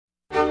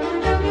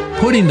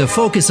putting the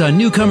focus on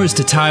newcomers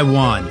to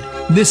Taiwan.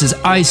 This is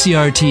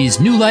ICRT's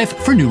New Life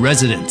for New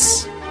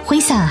Residents. 挥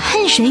洒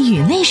汗水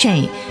与泪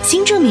水，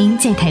新住民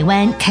在台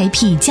湾开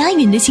辟家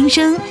园的心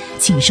声，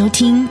请收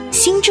听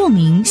新住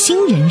民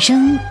新人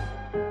生。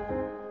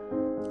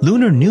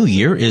Lunar New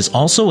Year is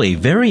also a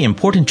very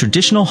important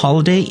traditional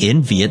holiday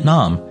in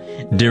Vietnam.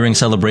 During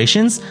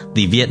celebrations,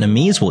 the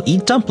Vietnamese will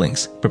eat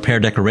dumplings,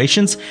 prepare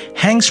decorations,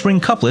 hang spring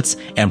couplets,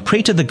 and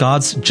pray to the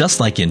gods just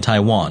like in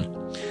Taiwan.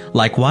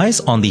 Likewise,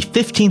 on the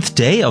 15th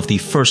day of the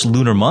first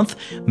lunar month,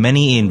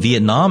 many in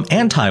Vietnam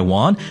and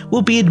Taiwan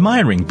will be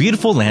admiring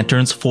beautiful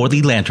lanterns for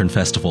the Lantern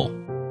Festival.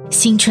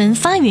 新春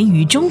发源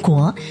于中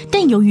国，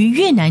但由于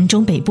越南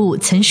中北部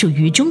曾属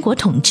于中国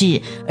统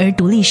治，而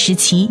独立时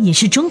期也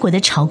是中国的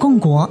朝贡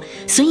国，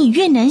所以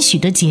越南许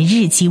多节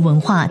日及文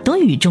化都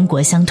与中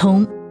国相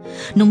通。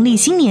农历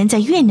新年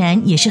在越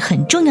南也是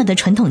很重要的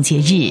传统节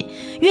日，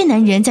越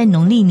南人在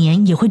农历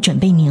年也会准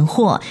备年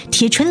货、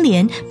贴春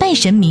联、拜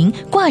神明、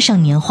挂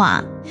上年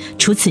画。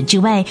除此之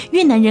外，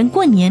越南人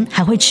过年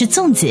还会吃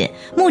粽子，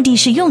目的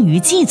是用于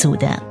祭祖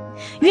的。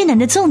越南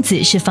的粽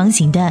子是方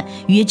形的，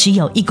约只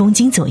有1公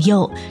斤左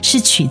右，是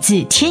取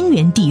自天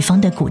圆地方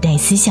的古代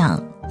思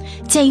想。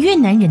在越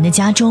南人的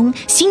家中，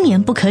新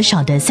年不可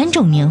少的3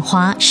种年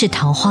花是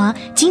桃花、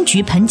金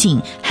桔盆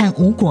景和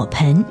无果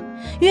盆。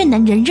越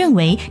南人认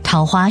为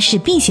桃花是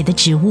辟邪的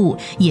植物，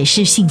也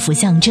是幸福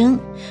象征，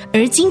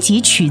而金桔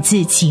取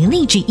自吉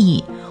利之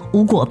意，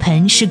无果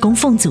盆是供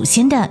奉祖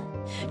先的。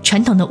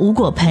传统的无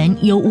果盆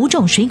由5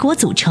种水果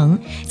组成，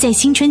在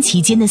新春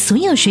期间的所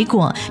有水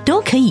果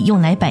都可以用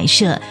来摆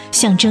设，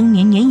象征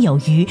年年有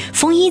余、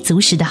丰衣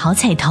足食的好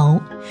彩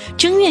头。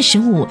正月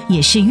15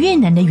也是越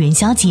南的元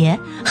宵节，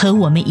和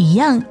我们一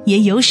样也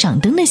有赏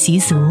灯的习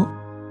俗。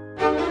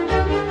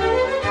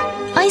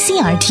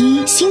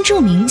ICRT 新住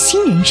民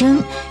新人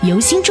生由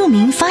新住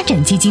民发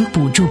展基金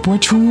补助播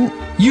出。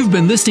 You've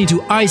been listening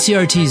to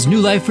ICRT's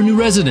New Life for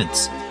New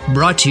Residents,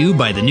 brought to you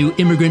by the New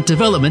Immigrant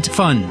Development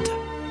Fund.